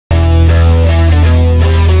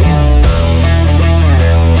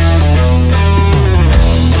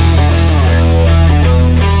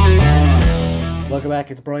back,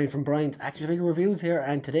 it's Brian from Brian's Action Figure Reviews here,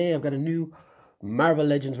 and today I've got a new Marvel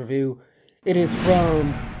Legends review. It is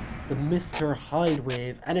from the Mr. Hyde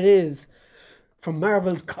wave, and it is from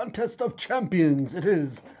Marvel's Contest of Champions. It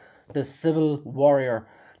is the Civil Warrior.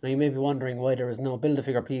 Now you may be wondering why there is no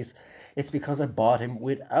Build-A-Figure piece. It's because I bought him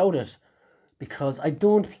without it. Because I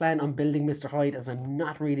don't plan on building Mr. Hyde, as I'm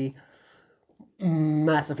not really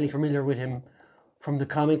massively familiar with him from the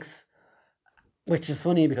comics. Which is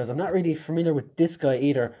funny because I'm not really familiar with this guy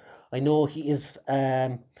either. I know he is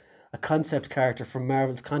a concept character from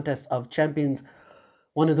Marvel's Contest of Champions.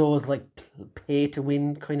 One of those like pay to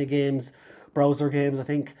win kind of games, browser games, I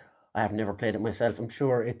think. I have never played it myself. I'm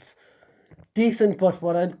sure it's decent, but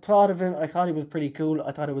what I thought of him, I thought he was pretty cool.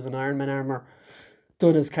 I thought it was an Iron Man armor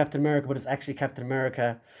done as Captain America, but it's actually Captain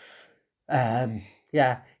America.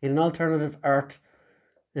 Yeah, in an alternate Earth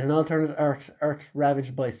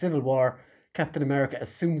ravaged by civil war, Captain America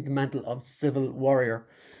assumes the mantle of Civil Warrior.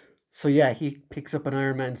 So yeah, he picks up an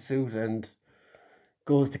Iron Man suit and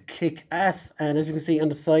goes to kick ass. And as you can see on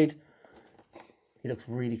the side, he looks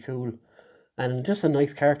really cool. And just a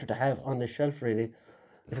nice character to have on the shelf, really.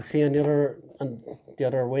 If you see on the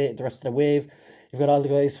rest of the wave, you've got all the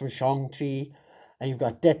guys from Shang-Chi, and you've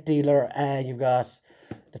got Death Dealer, and you've got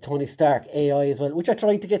the Tony Stark AI as well, which I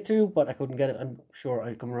tried to get to, but I couldn't get it. I'm sure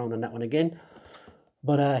I'll come around on that one again.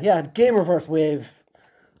 But yeah, Game Reverse wave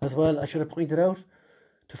as well, I should have pointed out,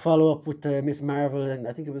 to follow up with Miss Marvel, and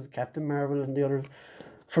I think it was Captain Marvel and the others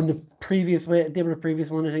from the previous wave. They were the previous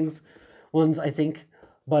ones, I think.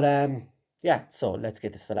 But yeah, so let's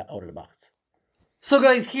get this fella out of the box. So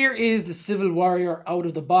guys, here is the Civil Warrior out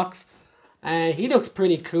of the box. He looks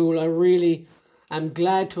pretty cool. I really am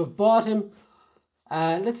glad to have bought him.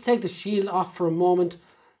 Let's take the shield off for a moment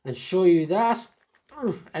and show you that,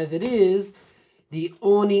 as it is the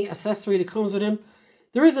only accessory that comes with him.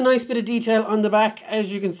 There is a nice bit of detail on the back,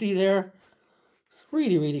 as you can see there. It's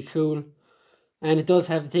really, really cool. And it does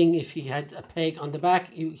have the thing, if he had a peg on the back,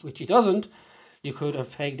 which he doesn't, you could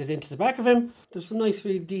have pegged it into the back of him. There's some nice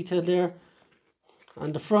really detail there.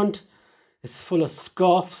 On the front, it's full of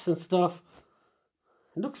scuffs and stuff.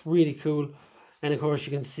 It looks really cool. And of course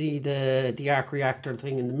you can see the arc reactor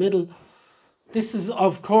thing in the middle. This is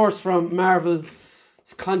of course from Marvel's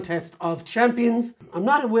Contest of Champions. I'm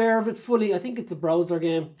not aware of it fully. I think it's a browser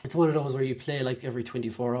game. It's one of those where you play like every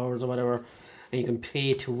 24 hours or whatever, and you can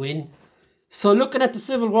pay to win. So looking at the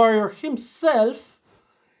Civil Warrior himself,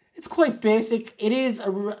 it's quite basic. It is a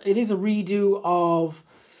redo of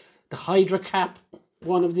the Hydra cap,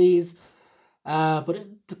 one of these. But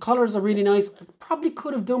the colours are really nice. I probably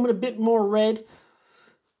could have done with a bit more red.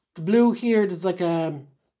 The blue here, there's like a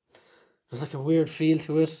weird feel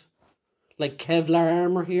to it. Like Kevlar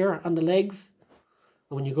armor here on the legs.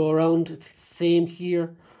 And when you go around, it's the same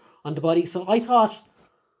here on the body. So I thought,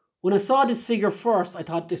 when I saw this figure first, I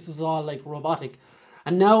thought this was all like robotic.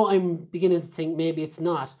 And now I'm beginning to think maybe it's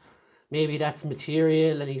not. Maybe that's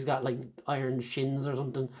material and he's got like iron shins or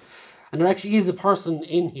something. And there actually is a person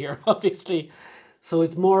in here, obviously. So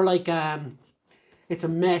it's more like, it's a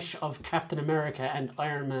mesh of Captain America and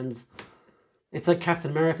Iron Man's. It's like Captain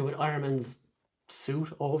America with Iron Man's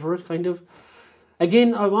suit over it, kind of.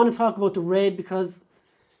 Again, I want to talk about the red because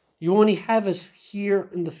you only have it here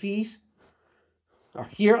in the feet. Or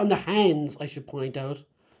here on the hands, I should point out.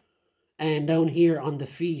 And down here on the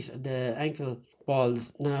feet, the ankle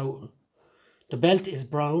balls. Now, the belt is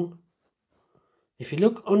brown. If you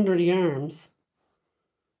look under the arm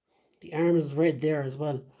is red there as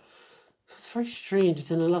well. So it's very strange.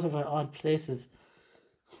 It's in a lot of odd places.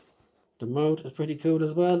 The mouth is pretty cool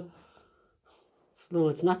as well. So no,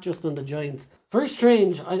 it's not just on the joints. Very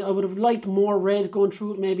strange. I would have liked more red going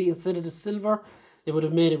through it maybe instead of the silver. It would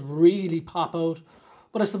have made it really pop out.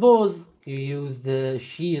 But I suppose you use the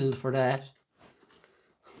shield for that.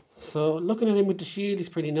 So looking at him with the shield, he's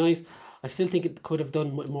pretty nice. I still think it could have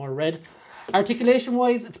done with more red. Articulation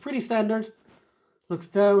wise, it's pretty standard. Looks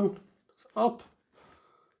down, looks up.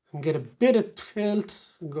 You can get a bit of tilt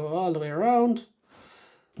and go all the way around.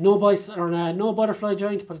 No butterfly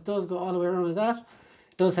joint, but it does go all the way around like that.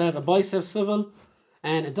 It does have a bicep swivel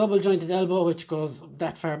and a double jointed elbow, which goes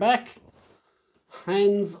that far back.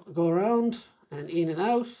 Hands go around and in and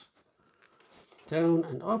out, down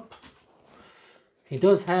and up. He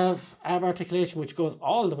does have ab articulation, which goes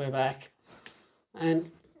all the way back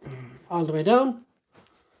and all the way down.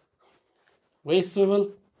 Waist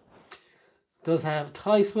swivel. Does have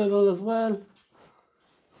thigh swivel as well.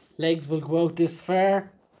 Legs will go out this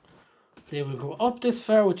far. They will go up this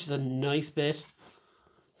far, which is a nice bit.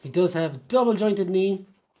 He does have double jointed knee.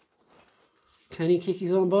 Can he kick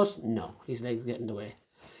his own butt? No, his legs get in the way.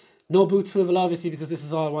 No boot swivel, obviously, because this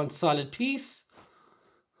is all one solid piece.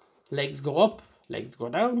 Legs go up, legs go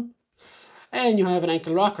down. And you have an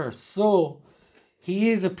ankle rocker. So, he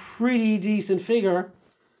is a pretty decent figure,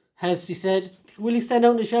 has to be said. Will he stand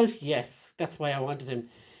out on the shelf? Yes, that's why I wanted him.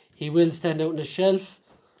 He will stand out on the shelf.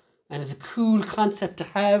 And it's a cool concept to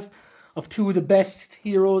have of two of the best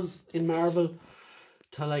heroes in Marvel.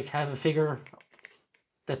 To like have a figure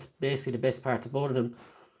that's basically the best parts of both of them.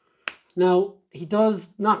 Now, he does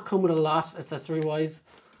not come with a lot accessory-wise.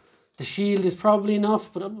 The shield is probably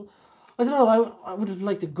enough, but I don't know, I would have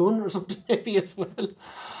liked a gun or something maybe as well.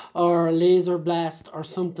 Or a laser blast or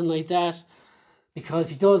something like that. Because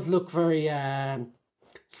he does look very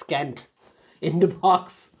scant in the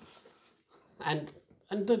box. And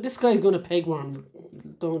this guy's going to pegworm.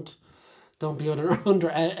 Don't be under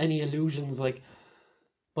any illusions. Like,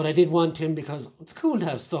 but I did want him because it's cool to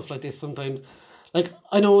have stuff like this sometimes. Like,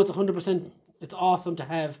 I know it's 100%, it's awesome to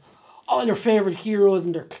have all your favourite heroes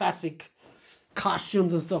and their classic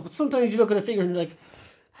costumes and stuff. But sometimes you look at a figure and you're like,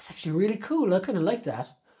 that's actually really cool. I kind of like that.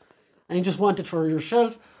 And you just want it for your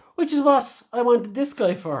shelf, which is what I wanted this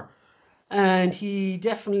guy for. And he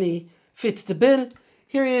definitely fits the bill.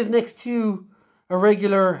 Here he is next to a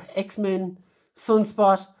regular X-Men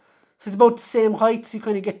Sunspot. So it's about the same height, so you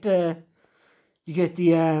kind of get the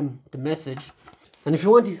message. And if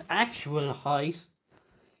you want his actual height,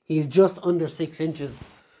 he's just under 6 inches.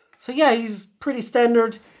 So yeah, he's pretty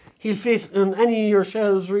standard. He'll fit on any of your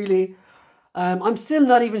shelves, really. I'm still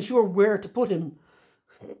not even sure where to put him.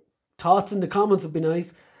 Thoughts in the comments would be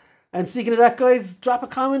nice. And speaking of that, guys, drop a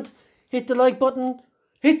comment, hit the like button,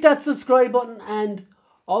 hit that subscribe button, and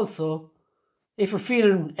also, if you're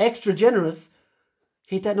feeling extra generous,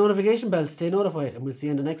 hit that notification bell to stay notified, and we'll see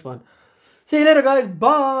you in the next one. See you later, guys.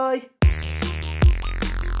 Bye.